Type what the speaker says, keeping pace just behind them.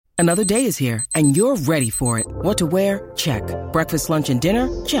Another day is here, and you're ready for it. What to wear? Check. Breakfast, lunch, and dinner?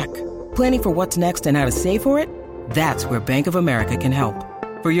 Check. Planning for what's next and how to save for it? That's where Bank of America can help.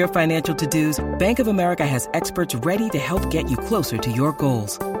 For your financial to-dos, Bank of America has experts ready to help get you closer to your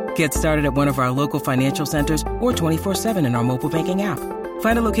goals. Get started at one of our local financial centers or 24/7 in our mobile banking app.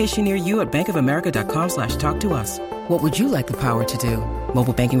 Find a location near you at bankofamerica.com/talktous. What would you like the power to do?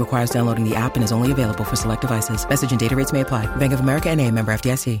 Mobile banking requires downloading the app and is only available for select devices. Message and data rates may apply. Bank of America N.A., member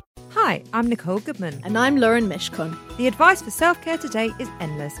FDIC. Hi, I'm Nicole Goodman. And I'm Lauren Mishcon. The advice for self-care today is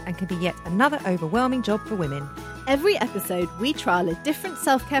endless and can be yet another overwhelming job for women. Every episode, we trial a different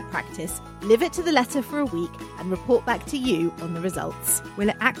self-care practice, live it to the letter for a week, and report back to you on the results. Will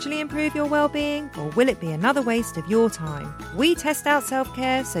it actually improve your well-being, or will it be another waste of your time? We test out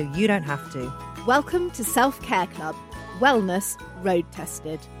self-care so you don't have to. Welcome to Self-Care Club, Wellness Road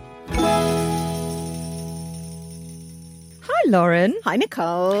Tested. Hi, Lauren. Hi,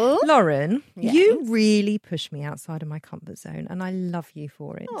 Nicole. Lauren, Yes. You really push me outside of my comfort zone, and I love you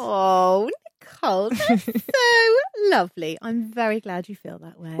for it. Oh, Nicole, that's so lovely. I'm very glad you feel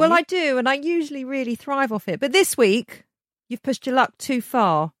that way. Well, I do, and I usually really thrive off it. But this week, you've pushed your luck too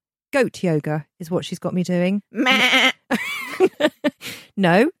far. Goat yoga is what she's got me doing. Meh.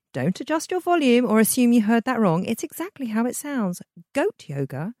 No, don't adjust your volume or assume you heard that wrong. It's exactly how it sounds. Goat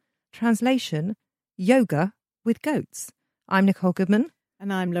yoga. Translation, yoga with goats. I'm Nicole Goodman.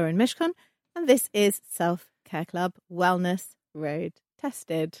 And I'm Lauren Mishcon. And this is Self-Care Club, Wellness Road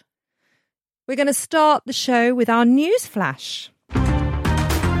Tested. We're going to start the show with our news flash.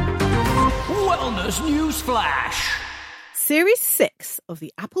 Wellness News Flash. Series 6 of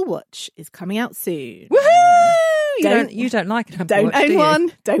the Apple Watch is coming out soon. Woohoo! Don't- You don't like it. Don't own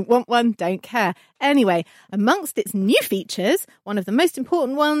one, don't want one, don't care. Anyway, amongst its new features, one of the most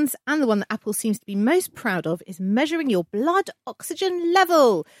important ones, and the one that Apple seems to be most proud of, is measuring your blood oxygen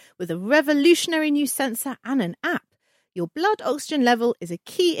level with a revolutionary new sensor and an app. Your blood oxygen level is a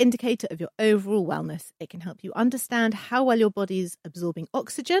key indicator of your overall wellness. It can help you understand how well your body is absorbing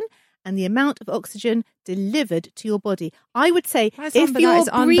oxygen and the amount of oxygen delivered to your body. I would say That if you're is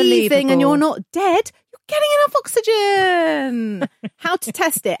breathing and you're unbelievable. not dead, you're getting enough oxygen. How to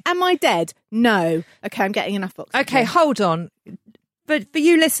test it? Am I dead? No. Okay, I'm getting enough oxygen. Okay, hold on. But for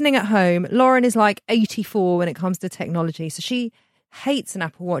you listening at home, Lauren is like 84 when it comes to technology. So she hates an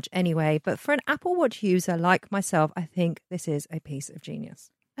Apple Watch anyway. But for an Apple Watch user like myself, I think this is a piece of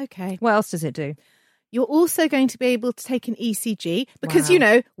genius. Okay. What else does it do? You're also going to be able to take an ECG because, Wow. you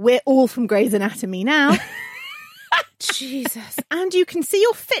know, we're all from Grey's Anatomy now. Jesus. And you can see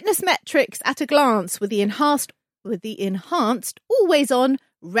your fitness metrics at a glance with the enhanced always-on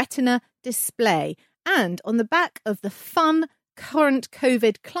retina display. And on the back of the fun current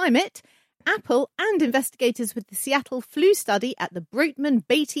COVID climate, Apple and investigators with the Seattle Flu Study at the Broatman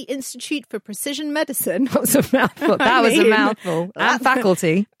Beatty Institute for Precision Medicine That was a mouthful. That was a mouthful. And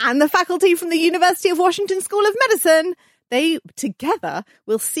faculty. and the faculty from the University of Washington School of Medicine, they together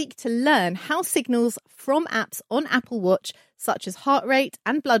will seek to learn how signals from apps on Apple Watch, such as heart rate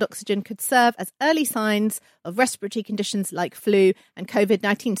and blood oxygen, could serve as early signs of respiratory conditions like flu and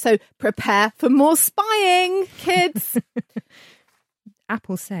COVID-19. So prepare for more spying, kids.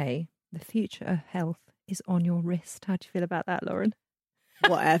 Apple say the future of health is on your wrist. How do you feel about that, Lauren?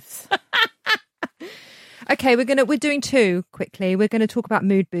 What ifs? Okay, we're doing two quickly. We're going to talk about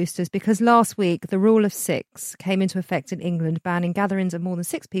mood boosters because last week the rule of 6 came into effect in England, banning gatherings of more than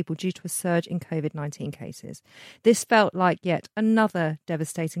 6 people due to a surge in COVID-19 cases. This felt like yet another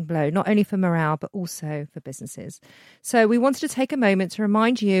devastating blow, not only for morale but also for businesses. So we wanted to take a moment to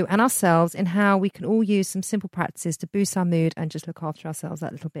remind you and ourselves in how we can all use some simple practices to boost our mood and just look after ourselves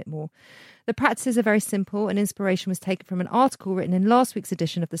that little bit more. The practices are very simple, and inspiration was taken from an article written in last week's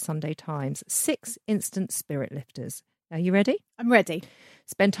edition of the Sunday Times. 6 instant spirit lifters. Are you ready? I'm ready.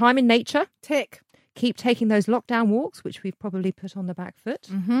 Spend time in nature. Tick. Keep taking those lockdown walks, which we've probably put on the back foot.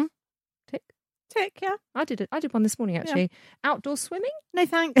 Mm-hmm. Tick. Tick, yeah. I did it. I did one this morning, actually. Outdoor swimming. No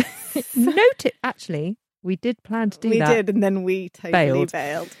thanks. No tip. Actually, we did plan to do that. We did, and then we totally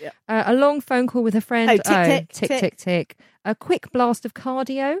bailed. Yeah. A long phone call with a friend. Oh, tick, tick, tick, tick. tick, tick. A quick blast of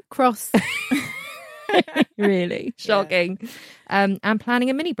cardio. Cross. Really shocking. And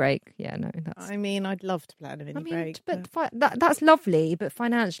planning a mini break. Yeah, no, that's. I mean, I'd love to plan a mini break. But that's lovely. But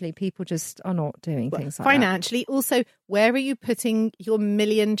financially, people just are not doing things like financially, also, where are you putting your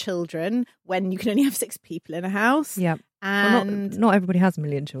million children when you can only have 6 people in a house? that. Yeah. And Well, not everybody has a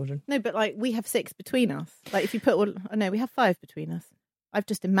million children. no, but like we have 6 between us. Like if you put, we have 5 between us. I've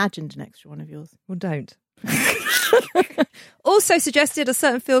just imagined an extra one of yours. Well, don't. Also suggested are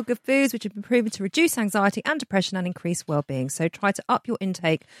certain feel-good foods which have been proven to reduce anxiety and depression and increase well-being. So try to up your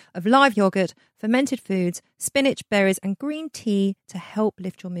intake of live yogurt, fermented foods, spinach, berries and green tea to help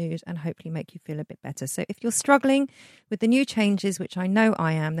lift your mood and hopefully make you feel a bit better. So if you're struggling with the new changes, which I know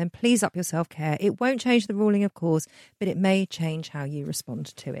I am, then please up your self-care. It won't change the ruling, of course, but it may change how you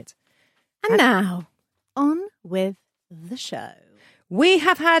respond to it. And now, on with the show. We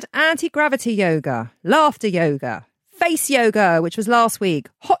have had anti-gravity yoga, laughter yoga, face yoga, which was last week,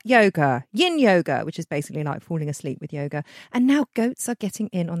 hot yoga, yin yoga, which is basically like falling asleep with yoga. And now goats are getting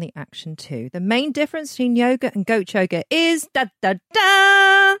in on the action too. The main difference between yoga and goat yoga is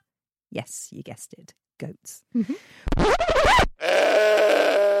da-da-da! Yes, you guessed it, goats.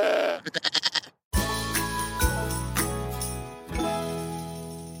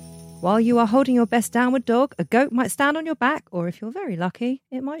 While you are holding your best downward dog, a goat might stand on your back, or if you're very lucky,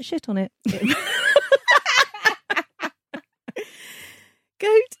 it might shit on it.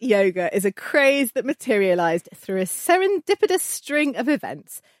 Goat yoga is a craze that materialised through a serendipitous string of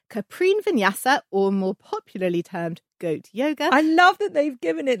events. Caprine Vinyasa, or more popularly termed goat yoga. I love that they've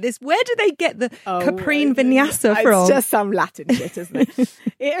given it this. Where do they get the Caprine Vinyasa from? It's just some Latin shit, isn't it?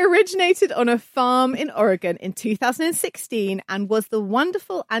 It originated on a farm in Oregon in 2016 and was the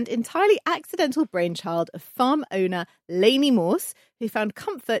wonderful and entirely accidental brainchild of farm owner Lainey Morse, who found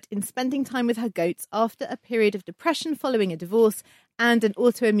comfort in spending time with her goats after a period of depression following a divorce and an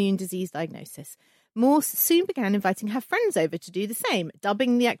autoimmune disease diagnosis. Morse soon began inviting her friends over to do the same,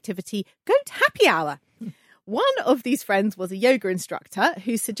 dubbing the activity Goat Happy Hour. One of these friends was a yoga instructor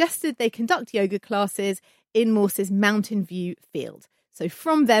who suggested they conduct yoga classes in Morse's Mountain View field. So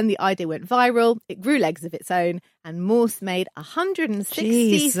from then, the idea went viral, it grew legs of its own, and Morse made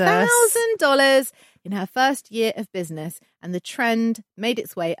 $160,000 in her first year of business, and the trend made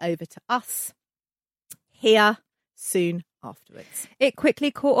its way over to us here soon afterwards. It quickly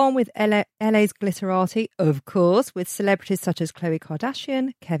caught on with LA's glitterati, of course, with celebrities such as Khloe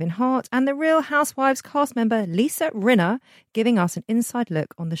Kardashian, Kevin Hart, and the Real Housewives cast member Lisa Rinna, giving us an inside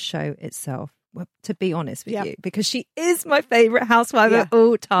look on the show itself. Well, to be honest with you, because she is my favourite housewife of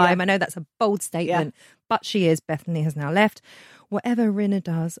all time. I know that's a bold statement, but she is. Bethany has now left. Whatever Rinna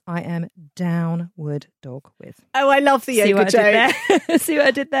does, I am downward dog with. Oh, I love the yoga joke. See what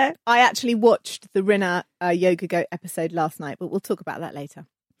I did there? I actually watched the Rinna Yoga Goat episode last night, but we'll talk about that later.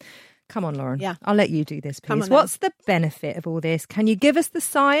 Come on, Lauren. Yeah. I'll let you do this, please. What's the benefit of all this? Can you give us the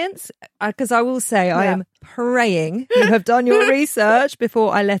science? Because I will say I am praying you have done your research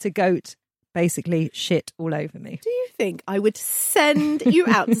before I let a goat basically shit all over me. Do you think I would send you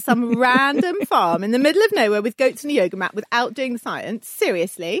out to some random farm in the middle of nowhere with goats and a yoga mat without doing the science?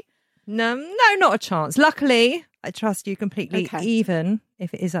 Seriously? No, not a chance. Luckily, I trust you completely, even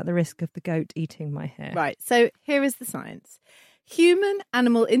if it is at the risk of the goat eating my hair. Right, so here is the science.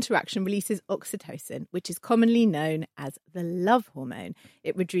 Human-animal interaction releases oxytocin, which is commonly known as the love hormone.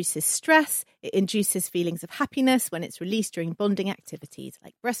 It reduces stress. It induces feelings of happiness when it's released during bonding activities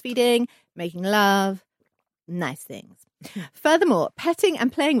like breastfeeding, making love, nice things. Furthermore, petting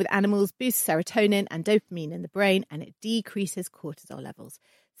and playing with animals boosts serotonin and dopamine in the brain, and it decreases cortisol levels.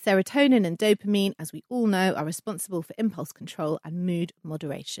 Serotonin and dopamine, as we all know, are responsible for impulse control and mood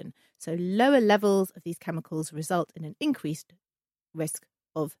moderation. So lower levels of these chemicals result in an increased risk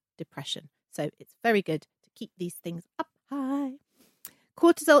of depression. So it's very good to keep these things up high.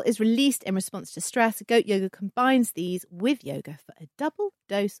 Cortisol is released in response to stress. Goat yoga combines these with yoga for a double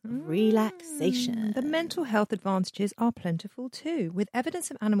dose of relaxation. The mental health advantages are plentiful too, with evidence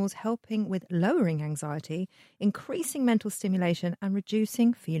of animals helping with lowering anxiety, increasing mental stimulation and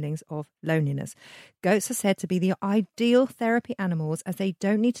reducing feelings of loneliness. Goats are said to be the ideal therapy animals as they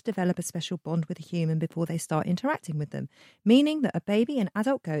don't need to develop a special bond with a human before they start interacting with them, meaning that a baby and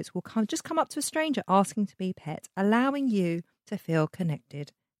adult goats will just come up to a stranger asking to be pet, allowing you to feel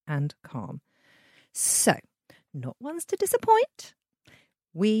connected and calm. So, not ones to disappoint.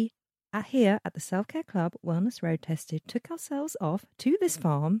 We here at the Self-Care Club Wellness Road Tested took ourselves off to this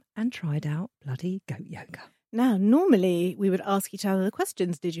farm and tried out bloody goat yoga. Now, normally we would ask each other the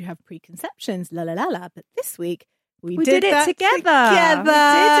questions, did you have preconceptions, la la la la, but this week we did it together. We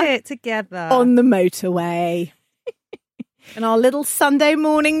did it together. On the motorway. In our little Sunday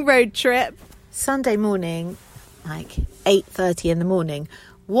morning road trip. Sunday morning, like 8:30 in the morning.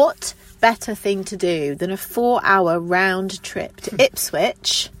 What better thing to do than a 4-hour round trip to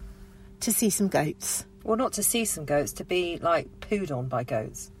Ipswich to see some goats? Well, not to see some goats, to be like pooed on by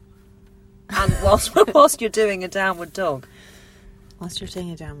goats. And whilst you're doing a downward dog. Whilst you're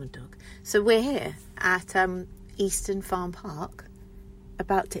doing a downward dog. So we're here at Eastern Farm Park,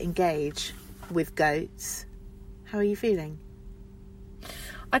 about to engage with goats. How are you feeling?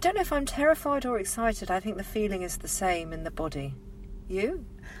 I don't know if I'm terrified or excited. I think the feeling is the same in the body. You?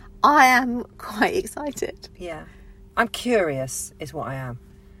 I am quite excited. Yeah. I'm curious, is what I am.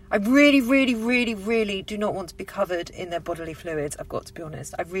 I really, really, really, really do not want to be covered in their bodily fluids, I've got to be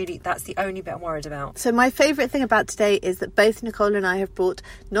honest. That's the only bit I'm worried about. So my favourite thing about today is that both Nicole and I have brought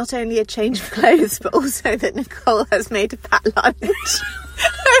not only a change of clothes, but also that Nicole has made a fat lunch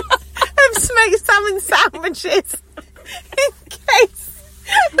of smoked salmon sandwiches in case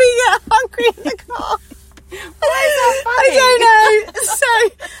we get hungry in the car. Why is that funny? I don't know.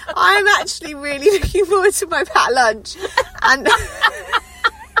 So I'm actually really looking forward to my fat lunch and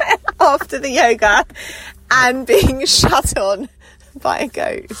after the yoga and being shut on by a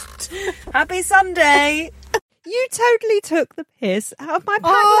ghost. Happy Sunday! You totally took the piss out of my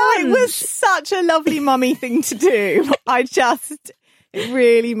packed It lunch. was such a lovely mummy thing to do. It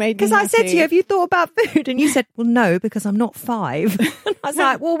really made me Because I said to happy. you, have you thought about food? And you said, well, no, because I'm not 5. And I was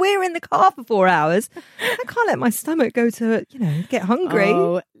like, well, we're in the car for 4 hours. I can't let my stomach go to, get hungry.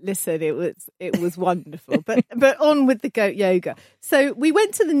 Oh, listen, it was wonderful. But on with the goat yoga. So we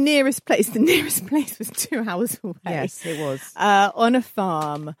went to the nearest place. The nearest place was 2 hours away. Yes, it was. On a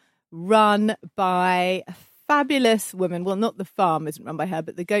farm run by a fabulous woman. Well, not the farm isn't run by her,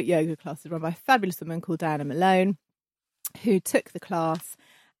 but the goat yoga class is run by a fabulous woman called Diana Malone, who took the class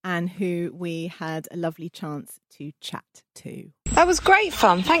and who we had a lovely chance to chat to. That was great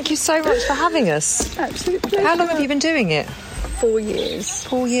fun. Thank you so much for having us. Absolutely. How long have you been doing it? 4 years.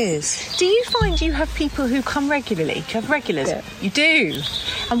 4 years. Do you find you have people who come regularly? Do you have regulars? Yeah. You do?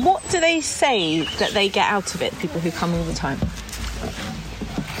 And what do they say that they get out of it, people who come all the time?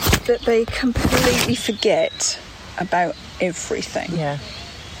 That they completely forget about everything. Yeah.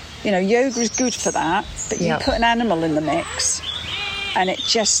 Yoga is good for that, but you put an animal in the mix and it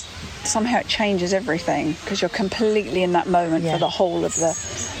just somehow it changes everything because you're completely in that moment for the whole of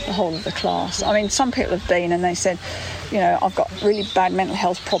the class. I mean, some people have been and they said, I've got really bad mental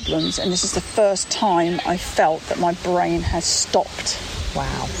health problems and this is the first time I felt that my brain has stopped.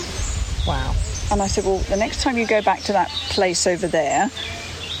 Wow. And I said, well, the next time you go back to that place over there,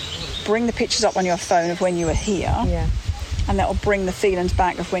 bring the pictures up on your phone of when you were here. Yeah. And that will bring the feelings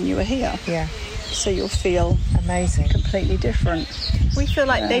back of when you were here. Yeah. So you'll feel amazing, completely different. We feel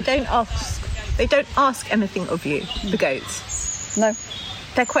like they don't ask anything of you, the goats. No.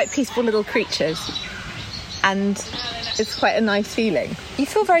 They're quite peaceful little creatures. And it's quite a nice feeling. You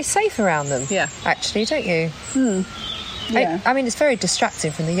feel very safe around them. Yeah. Actually, don't you? Yeah. I mean, it's very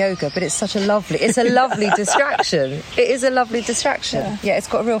distracting from the yoga, but it's a lovely distraction. It is a lovely distraction. Yeah, it's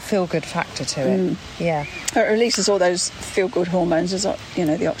got a real feel-good factor to it. Yeah. It releases all those feel-good hormones, as the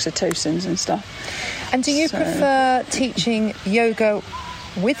oxytocins and stuff. And do you prefer teaching yoga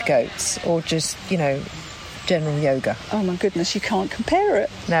with goats or just, general yoga? Oh my goodness, you can't compare it.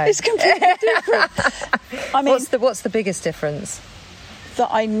 No. It's completely different. I mean, what's the biggest difference? That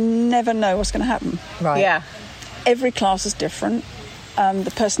I never know what's going to happen. Right. Yeah. Every class is different.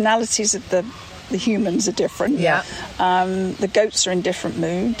 The personalities of the humans are different. Yeah. The goats are in different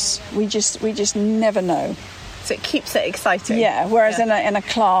moods. We just never know. So it keeps it exciting. Yeah. Whereas in a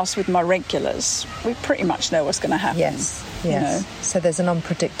class with my regulars, we pretty much know what's going to happen. Yes. So there's an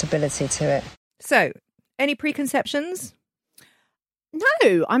unpredictability to it. So, any preconceptions?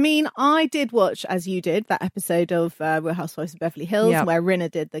 No, I mean, I did watch, as you did, that episode of Real Housewives of Beverly Hills where Rinna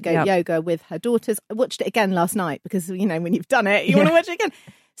did the goat yoga with her daughters. I watched it again last night because, when you've done it, you want to watch it again.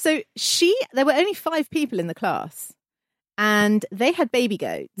 So there were only 5 people in the class and they had baby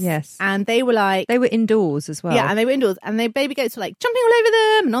goats. Yes. And they were They were indoors as well. Yeah, and they were indoors. And their baby goats were jumping all over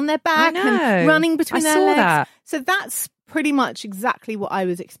them and on their back and running between their legs. That. So that's pretty much exactly what I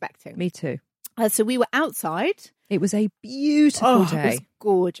was expecting. Me too. So we were outside. It was a beautiful day. It was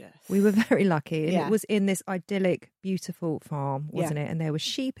gorgeous. We were very lucky. And Yeah. it was in this idyllic, beautiful farm, wasn't it? And there were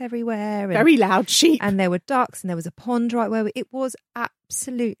sheep everywhere. And, Very loud sheep. And there were ducks and there was a pond right where it was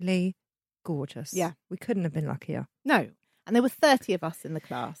absolutely gorgeous. Yeah. We couldn't have been luckier. No. And there were 30 of us in the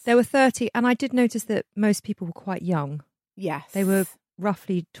class. There were 30. And I did notice that most people were quite young. Yes. They were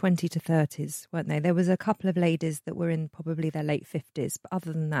roughly 20 to 30s, weren't they? There was a couple of ladies that were in probably their late 50s. But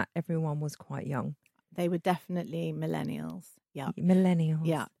other than that, everyone was quite young. They were definitely millennials. Yeah. Millennials.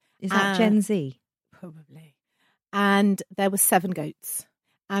 Yeah. Is that Gen Z? Probably. And there were 7 goats.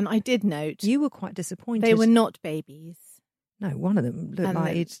 And I did note... You were quite disappointed. They were not babies. No, one of them looked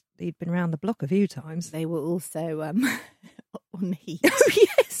like he'd been around the block a few times. They were also on heat. Oh,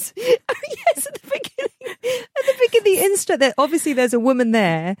 yes. Oh, yes, at the beginning making the Insta that obviously there's a woman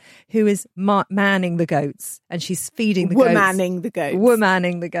there who is manning the goats and she's feeding the Womaning the goats.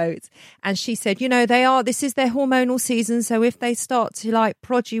 Womaning the goats. And she said, this is their hormonal season. So if they start to like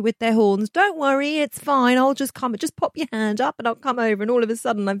prod you with their horns, don't worry, it's fine. I'll just pop your hand up and I'll come over. And all of a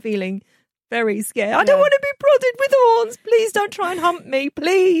sudden I'm feeling very scared. I don't want to be prodded with horns. Please don't try and hump me,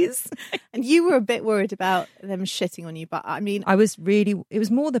 please. And you were a bit worried about them shitting on you, but I mean, it was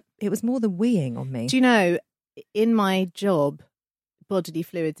more the weeing on me. Do you know, in my job, bodily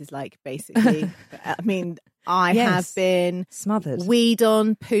fluids is like basically, I mean, I have been smothered, weed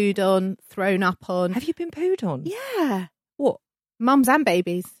on, pooed on, thrown up on. Have you been pooed on? Yeah. What? Mums and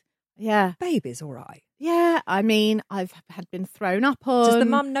babies. Yeah. Babies, all right. Yeah, I mean, I've been thrown up on. Does the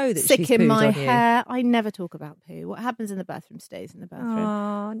mum know that sick she's in pooed my on you? hair? I never talk about poo. What happens in the bathroom stays in the bathroom.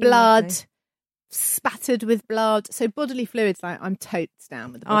 Oh, blood, lovely. spattered with blood. So bodily fluids, like I'm totes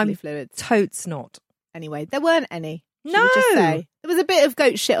down with the bodily fluids. Totes not. Anyway, there weren't any. No, should we just say? There was a bit of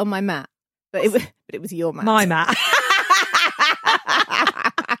goat shit on my mat, but it was your mat. My mat.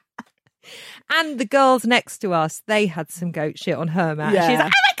 And the girls next to us, they had some goat shit on her mat. Yeah. She's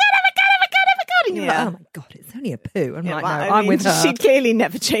like, and you're like, oh my God, it's only a poo. I'm like, no, I'm with her. She clearly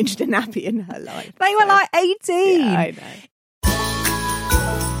never changed a nappy in her life. They were like 18. Yeah, I know.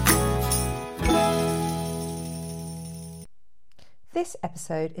 This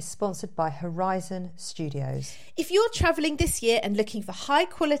episode is sponsored by Horizon Studios. If you're travelling this year and looking for high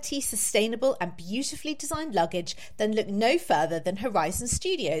quality, sustainable and beautifully designed luggage, then look no further than Horizon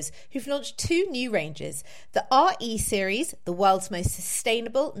Studios, who've launched 2 new ranges. The RE series, the world's most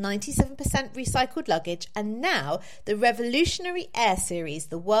sustainable 97% recycled luggage, and now the revolutionary Air series,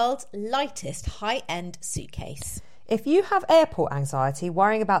 the world's lightest high-end suitcase. If you have airport anxiety,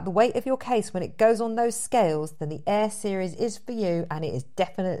 worrying about the weight of your case when it goes on those scales, then the Air series is for you, and it is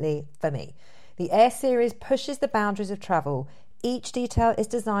definitely for me. The Air series pushes the boundaries of travel. Each detail is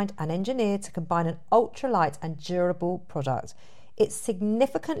designed and engineered to combine an ultralight and durable product. It's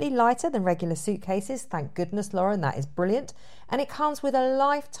significantly lighter than regular suitcases. Thank goodness, Lauren, that is brilliant. And it comes with a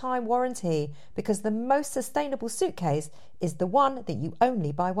lifetime warranty because the most sustainable suitcase is the one that you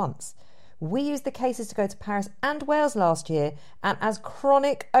only buy once. We used the cases to go to Paris and Wales last year, and as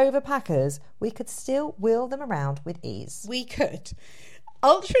chronic overpackers, we could still wheel them around with ease. We could.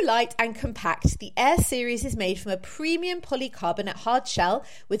 Ultra light and compact, the Air series is made from a premium polycarbonate hard shell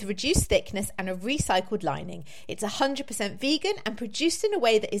with reduced thickness and a recycled lining. It's 100% vegan and produced in a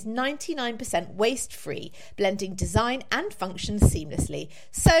way that is 99% waste-free, blending design and function seamlessly.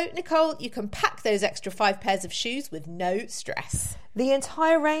 So, Nicole, you can pack those extra 5 pairs of shoes with no stress. The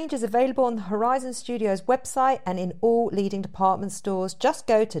entire range is available on the Horizon Studios website and in all leading department stores. Just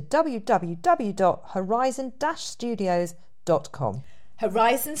go to www.horizon-studios.com.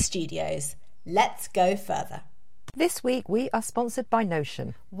 Horizon Studios. Let's go further. This week we are sponsored by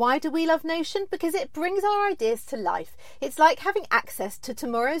Notion. Why do we love Notion? Because it brings our ideas to life. It's like having access to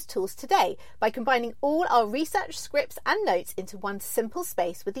tomorrow's tools today by combining all our research, scripts and notes into one simple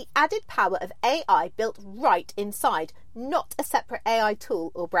space with the added power of AI built right inside, not a separate AI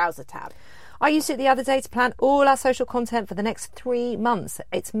tool or browser tab. I used it the other day to plan all our social content for the next 3 months.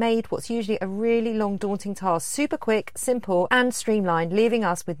 It's made what's usually a really long, daunting task super quick, simple and streamlined, leaving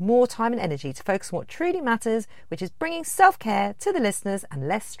us with more time and energy to focus on what truly matters, which is bringing self-care to the listeners and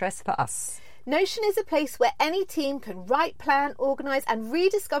less stress for us. Notion is a place where any team can write, plan, organise and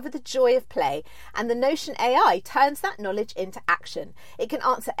rediscover the joy of play, and the Notion AI turns that knowledge into action. It can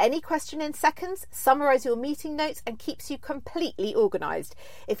answer any question in seconds, summarise your meeting notes and keeps you completely organised.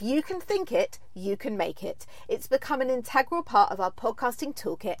 If you can think it, you can make it. It's become an integral part of our podcasting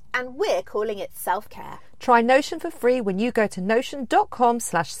toolkit and we're calling it self-care. Try Notion for free when you go to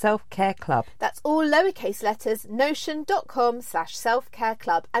notion.com/selfcareclub. That's all lowercase letters,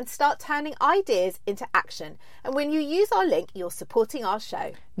 notion.com/selfcareclub, and start turning ideas into action. And when you use our link, you're supporting our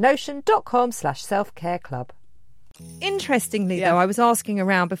show. Notion.com/selfcareclub. Interestingly, though, I was asking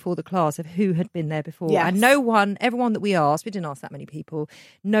around before the class of who had been there before. Yes. And everyone that we asked, we didn't ask that many people,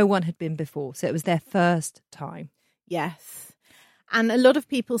 no one had been before. So it was their first time. Yes. And a lot of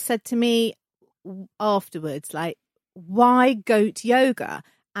people said to me afterwards, like, why goat yoga?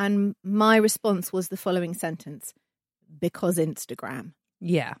 And my response was the following sentence: because Instagram.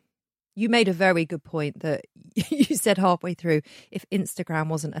 Yeah. You made a very good point that you said halfway through, if Instagram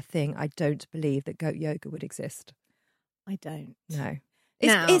wasn't a thing, I don't believe that goat yoga would exist. I don't. No.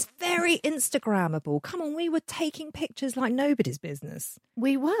 It's very Instagrammable. Come on, we were taking pictures like nobody's business.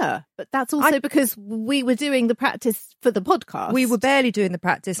 We were, but that's also because we were doing the practice for the podcast. We were barely doing the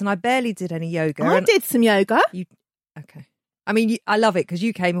practice and I barely did any yoga. I did some yoga. Okay. I mean, I love it because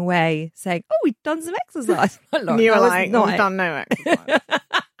you came away saying, "Oh, we've done some exercise." You're like, "I've done no exercise."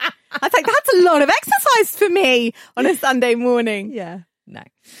 I think that's a lot of exercise for me on a Sunday morning. Yeah, no.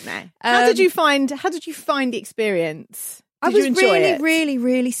 How did you find the experience? I was really,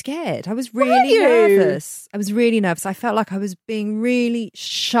 really scared. I was really nervous. I was really nervous. I felt like I was being really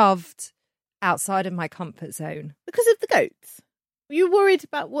shoved outside of my comfort zone because of the goats. Were you worried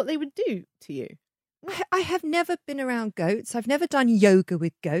about what they would do to you? I have never been around goats. I've never done yoga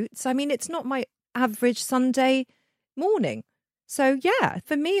with goats. I mean, it's not my average Sunday morning. So, yeah,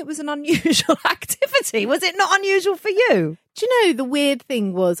 for me, it was an unusual activity. Was it not unusual for you? Do you know, the weird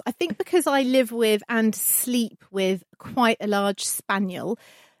thing was, I think because I live with and sleep with quite a large spaniel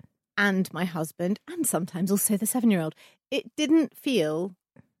and my husband, and sometimes also the 7-year-old, it didn't feel...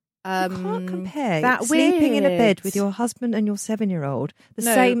 you can't compare that sleeping weird. in a bed with your husband and your 7-year-old the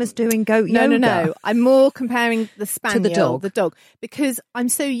same as doing goat yoga. No. I'm more comparing the spaniel, to the dog, because I'm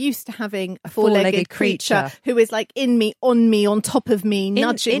so used to having a four-legged creature who is like in me, on top of me,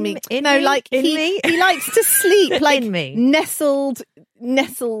 nudging me. He likes to sleep like in me, nestled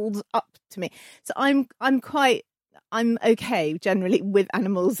up to me. So I'm okay generally with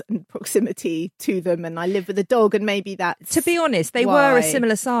animals and proximity to them, and I live with a dog, and maybe that's... To be honest, they were a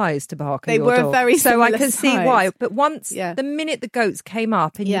similar size to Barker. They were dog. very similar so I can size. see why. But once the minute the goats came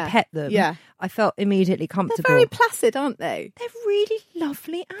up and you pet them, I felt immediately comfortable. They're very placid, aren't they? They're really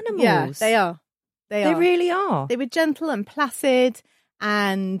lovely animals. Yeah, they are. They really are. They were gentle and placid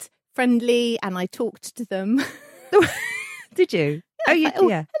and friendly, and I talked to them. Did you? Yeah,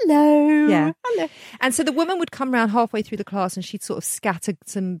 yeah. Hello. Yeah. Hello. And so the woman would come round halfway through the class and she'd sort of scatter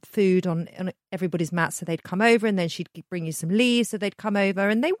some food on everybody's mat. So they'd come over, and then she'd bring you some leaves. So they'd come over,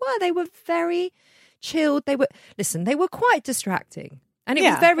 and they were very chilled. They were quite distracting. And it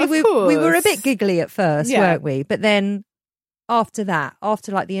was very, we were a bit giggly at first, weren't we? But then after that,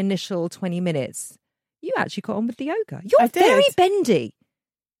 after like the initial 20 minutes, you actually got on with the yoga. You're very bendy.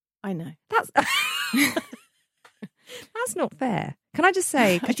 I know. That's not fair. Can I just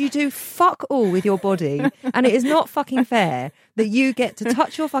say, because you do fuck all with your body, and it is not fucking fair that you get to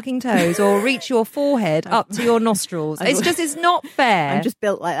touch your fucking toes or reach your forehead up to your nostrils. It's not fair. I'm just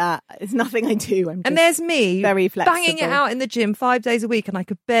built like that. It's nothing I do. And there's me very flexible, banging it out in the gym 5 days a week, and I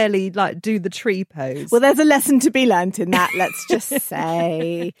could barely like do the tree pose. Well, there's a lesson to be learnt in that, let's just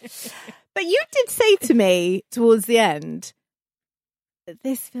say. But you did say to me towards the end that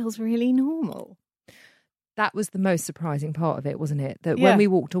this feels really normal. That was the most surprising part of it, wasn't it? That when we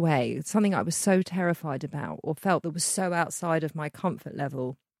walked away, something I was so terrified about or felt that was so outside of my comfort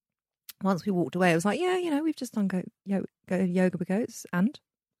level. Once we walked away, I was like, we've just done go yoga with goats, and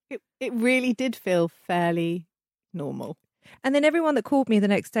it really did feel fairly normal. And then everyone that called me the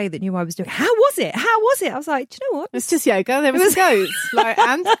next day that knew I was doing, how was it? I was like, do you know what? It's just yoga. There was goats.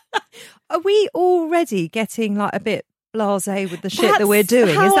 And are we already getting like a bit blasé with the shit that we're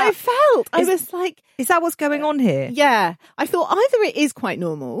doing? How I felt. I was like, is that what's going on here? Yeah. I thought either it is quite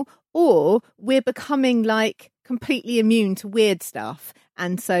normal, or we're becoming like completely immune to weird stuff.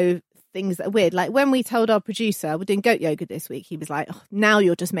 And so things that are weird, like when we told our producer we're doing goat yoga this week, he was like, now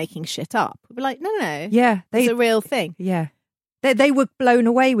you're just making shit up. We're like, no. Yeah. It's a real thing. Yeah. They were blown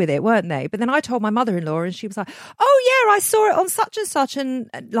away with it, weren't they? But then I told my mother-in-law, and she was like, oh, yeah, I saw it on such and such.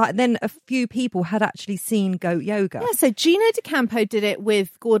 And like then a few people had actually seen goat yoga. Yeah, so Gino D'Acampo did it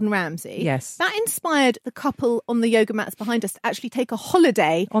with Gordon Ramsay. Yes. That inspired the couple on the yoga mats behind us to actually take a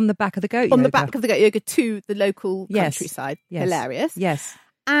holiday. On the back of the goat yoga. On the back of the goat yoga to the local countryside. Yes. Hilarious. Yes.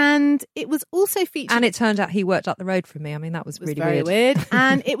 And it was also featured... And it turned out he worked up the road from me. I mean, that was really very weird.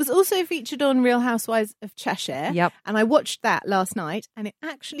 And it was also featured on Real Housewives of Cheshire. Yep. And I watched that last night, and it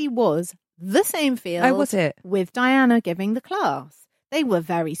actually was the same feel. Oh, was it? With Diana giving the class. They were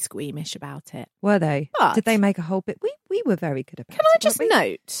very squeamish about it. Were they? But did they make a whole bit? We were very good about it. Can I just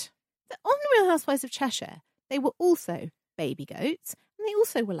note that on Real Housewives of Cheshire, they were also baby goats. And they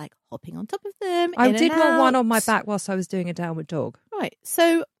also were like hopping on top of them. I did want one on my back whilst I was doing a downward dog. Right.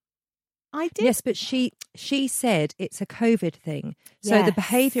 So I did. Yes, but she said it's a COVID thing. So the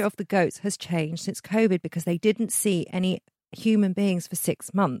behaviour of the goats has changed since COVID because they didn't see any human beings for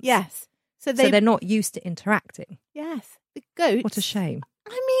 6 months. Yes. So they're not used to interacting. Yes. The goats. What a shame.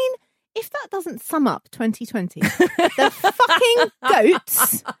 I mean, if that doesn't sum up 2020, the fucking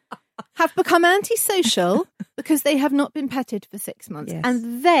goats have become antisocial because they have not been petted for 6 months. Yes.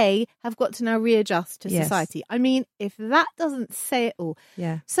 And they have got to now readjust to society. I mean, if that doesn't say it all.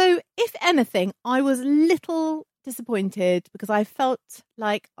 Yeah. So if anything, I was a little disappointed because I felt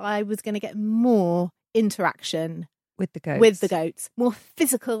like I was going to get more interaction with the goats, more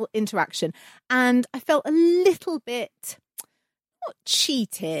physical interaction. And I felt a little bit not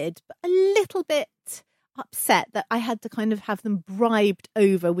cheated, but a little bit upset that I had to kind of have them bribed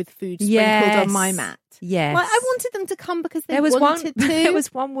over with food sprinkled on my mat. Yes. Like, I wanted them to come because they wanted to. There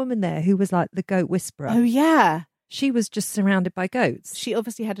was one woman there who was like the goat whisperer. Oh, yeah. She was just surrounded by goats. She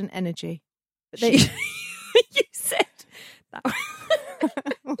obviously had an energy. But You said that.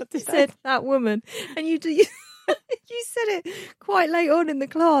 That woman, and you said it quite late on in the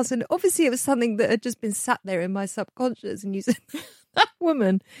class, and obviously it was something that had just been sat there in my subconscious. And you said, "That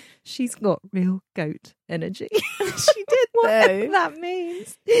woman, she's got real goat energy." She did, whatever though. that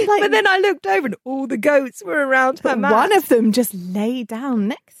means. Like, but then I looked over, and all the goats were around her. but mat. one of them just lay down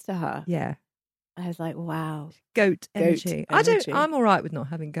next to her. Yeah, I was like, wow. goat energy. energy. I'm all right with not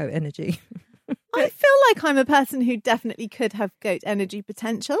having goat energy. I feel like I'm a person who definitely could have goat energy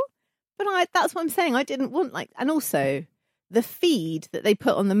potential, but that's what I'm saying. I didn't want and also the feed that they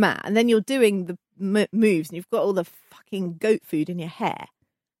put on the mat, and then you're doing the moves, and you've got all the fucking goat food in your hair.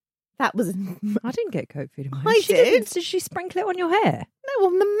 That was. I didn't get goat food in my hair. I did. Did she sprinkle it on your hair? No,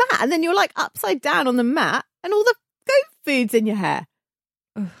 on the mat, and then you're like upside down on the mat, and all the goat food's in your hair.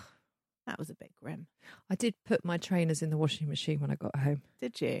 Ugh. That was a bit grim. I did put my trainers in the washing machine when I got home.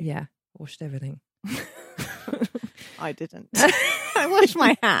 Did you? Yeah, washed everything. I didn't. I washed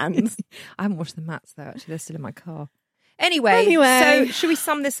my hands. I haven't washed the mats though, actually. They're still in my car. Anyway, so should we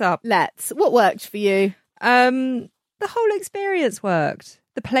sum this up? Let's. What worked for you? The whole experience worked.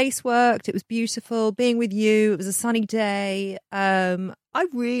 The place worked. It was beautiful. Being with you, it was a sunny day. I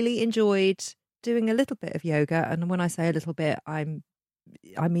really enjoyed doing a little bit of yoga. And when I say a little bit, I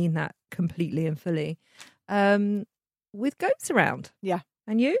mean that completely and fully. With goats around. Yeah.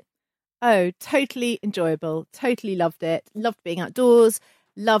 And you? Oh, totally enjoyable. Totally loved it. Loved being outdoors.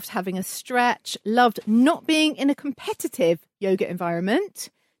 Loved having a stretch. Loved not being in a competitive yoga environment.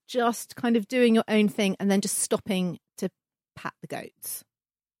 Just kind of doing your own thing and then just stopping to pat the goats.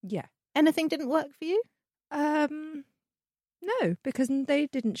 Yeah. Anything didn't work for you? No, because they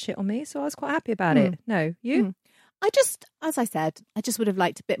didn't shit on me, so I was quite happy about it. No, you? As I said, I just would have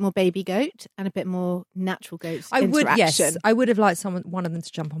liked a bit more baby goat and a bit more natural goat interaction. Yes, I would have liked one of them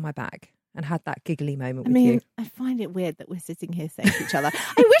to jump on my back and had that giggly moment with you. I find it weird that we're sitting here saying to each other,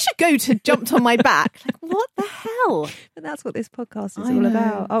 I wish a goat had jumped on my back. Like, what the hell? But that's what this podcast is all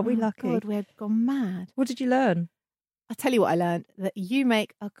about. Aren't we lucky? God, we've gone mad. What did you learn? I'll tell you what I learned, that you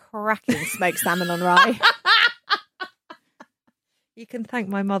make a cracking smoked salmon on rye. You can thank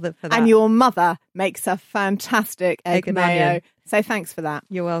my mother for that. And your mother makes a fantastic egg and mayo. onion. So thanks for that.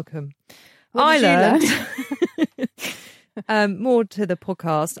 You're welcome. What did I learned more to the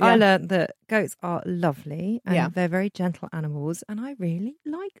podcast. Yeah. I learned that goats are lovely and Yeah. they're very gentle animals, and I really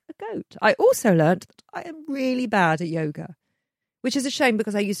like a goat. I also learned that I am really bad at yoga, which is a shame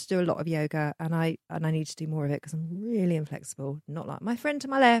because I used to do a lot of yoga and I need to do more of it because I'm really inflexible. Not like my friend to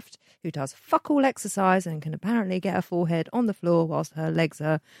my left who does fuck all exercise and can apparently get her forehead on the floor whilst her legs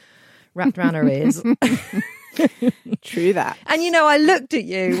are wrapped around her ears. True that. And I looked at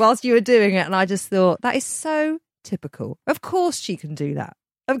you whilst you were doing it and I just thought, that is so typical. Of course she can do that.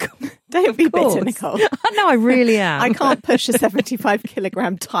 Of course. Don't be bitter, Nicole. No, I really am. I can't push a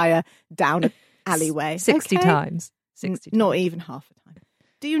 75-kilogram tyre down an alleyway. 60 okay? times. 60 Not times. even half a time.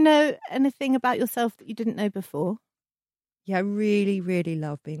 Do you know anything about yourself that you didn't know before? Yeah, I really, really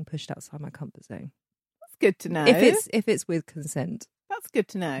love being pushed outside my comfort zone. That's good to know. If it's with consent. That's good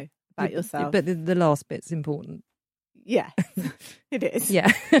to know about yourself. But the last bit's important. Yeah, it is.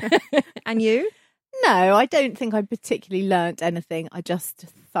 Yeah. And you? No, I don't think I particularly learnt anything. I just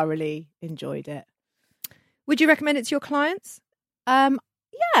thoroughly enjoyed it. Would you recommend it to your clients?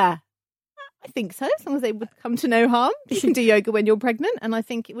 Yeah, I think so. As long as they would come to no harm. You can do yoga when you're pregnant, and I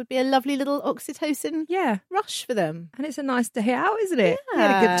think it would be a lovely little oxytocin rush for them. And it's a nice day out, isn't it? Yeah. We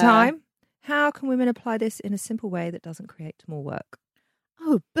had a good time. How can women apply this in a simple way that doesn't create more work?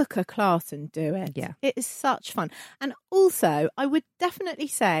 Oh, book a class and do it. Yeah. It is such fun. And also, I would definitely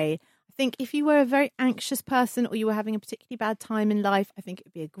say, I think if you were a very anxious person or you were having a particularly bad time in life, I think it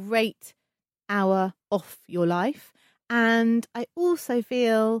would be a great hour off your life. And I also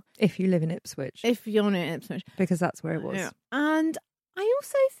feel... If you live in Ipswich. If you're in Ipswich. Because that's where it was. Yeah. And I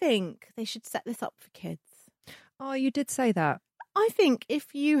also think they should set this up for kids. Oh, you did say that. I think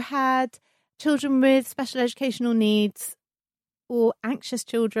if you had children with special educational needs or anxious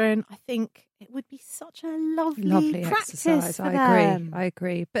children, I think it would be such a lovely practice exercise. for I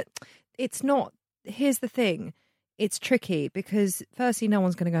agree. But it's not... Here's the thing. It's tricky because firstly, no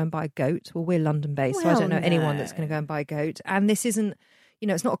one's going to go and buy a goat. Well, we're London based, so I don't know anyone that's going to go and buy a goat. And this isn't,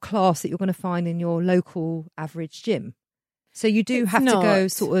 it's not a class that you're going to find in your local average gym. So you do have to go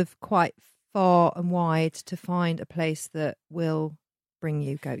sort of quite far and wide to find a place that will bring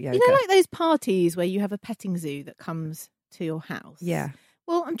you goat yoga. You know, like those parties where you have a petting zoo that comes to your house? Yeah.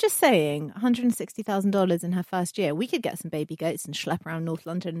 Well, I'm just saying, $160,000 in her first year. We could get some baby goats and schlep around North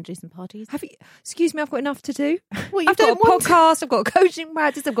London and do some parties. Have you? Excuse me, I've got enough to do. Well, I've got a podcast, I've got a coaching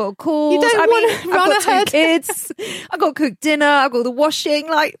practice, I've got a course. You don't want to run I've got ahead. 2 kids. I've got to cook dinner. I've got the washing.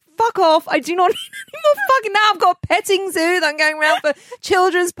 Like, fuck off. I do not need any more fucking. Now I've got a petting zoo that I'm going around for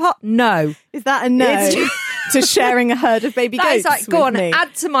children's part. No. Is that a no to sharing a herd of baby That goats? is like, go on, me?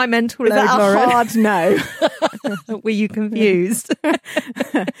 add to my mental Is load, that a Lauren. hard no? Were you confused?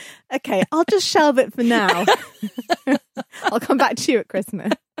 Okay, I'll just shelve it for now. I'll come back to you at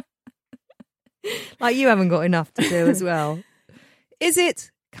Christmas. Like, you haven't got enough to do as well. Is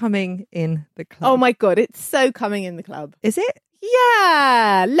it coming in the club? Oh my God, it's so coming in the club. Is it?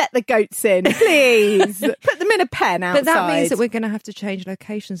 Yeah, let the goats in, please. Put them in a pen outside. But that means that we're going to have to change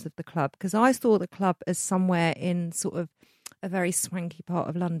locations of the club, because I saw the club as somewhere in sort of a very swanky part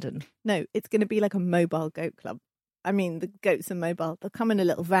of London. No, it's going to be like a mobile goat club. I mean, the goats are mobile. They'll come in a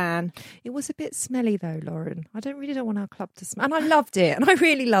little van. It was a bit smelly though, Lauren. I don't want our club to smell. And I loved it. And I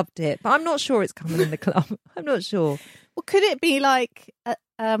really loved it. But I'm not sure it's coming in the club. I'm not sure. Well, could it be like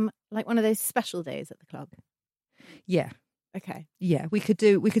one of those special days at the club? Yeah. Okay. Yeah. We could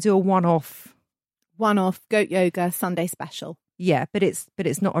do a one-off goat yoga Sunday special. Yeah, but it's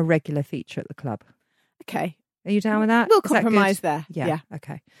not a regular feature at the club. Okay. Are you down with that? We'll Is that compromise good? there. Yeah. Yeah.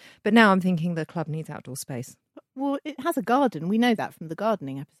 Okay. But now I'm thinking the club needs outdoor space. Well, it has a garden. We know that from the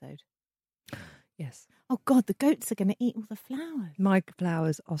gardening episode. Yes. Oh, God, the goats are going to eat all the flowers. My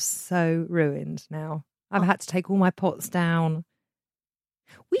flowers are so ruined now. I've had to take all my pots down.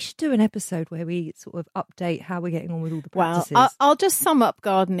 We should do an episode where we sort of update how we're getting on with all the practices. Well, I'll just sum up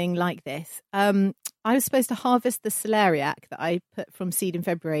gardening like this. I was supposed to harvest the celeriac that I put from seed in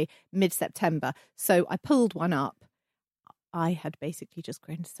February, mid-September. So I pulled one up. I had basically just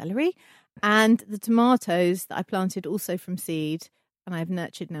grown celery, and the tomatoes that I planted also from seed, and I've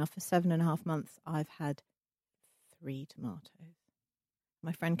nurtured now for 7.5 months. I've had 3 tomatoes.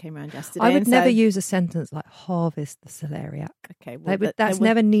 My friend came around yesterday. I would never said, use a sentence like harvest the celeriac. Okay, well, that's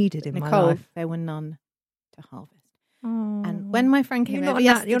never needed in my life. There were none to harvest. Oh. And when my friend came over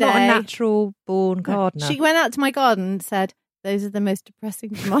yesterday, you're not a natural born gardener. She went out to my garden and said, "Those are the most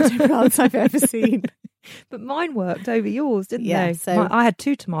depressing tomato plants I've ever seen." But mine worked over yours, didn't Yeah, they? so- I had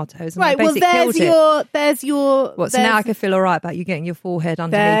 2 tomatoes. And Right. I Well, basically killed it. there's your. What? So now I can feel all right about you getting your forehead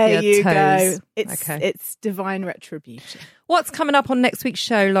underneath There your you toes. go. It's divine retribution. What's coming up on next week's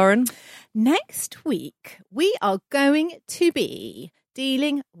show, Lauren? Next week, we are going to be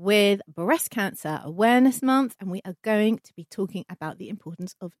dealing with Breast Cancer Awareness Month, and we are going to be talking about the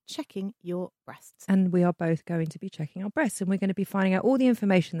importance of checking your breasts. And we are both going to be checking our breasts, and we're going to be finding out all the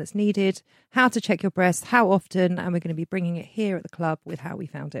information that's needed, how to check your breasts, how often, and we're going to be bringing it here at the club with how we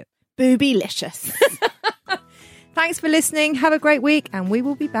found it. Boobylicious. Thanks for listening. Have a great week, and we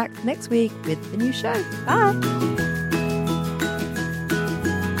will be back next week with the new show. Bye.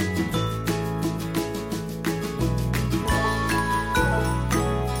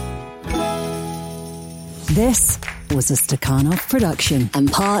 This was a Stakhanov production and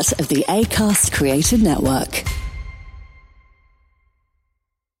part of the Acast Creative Network.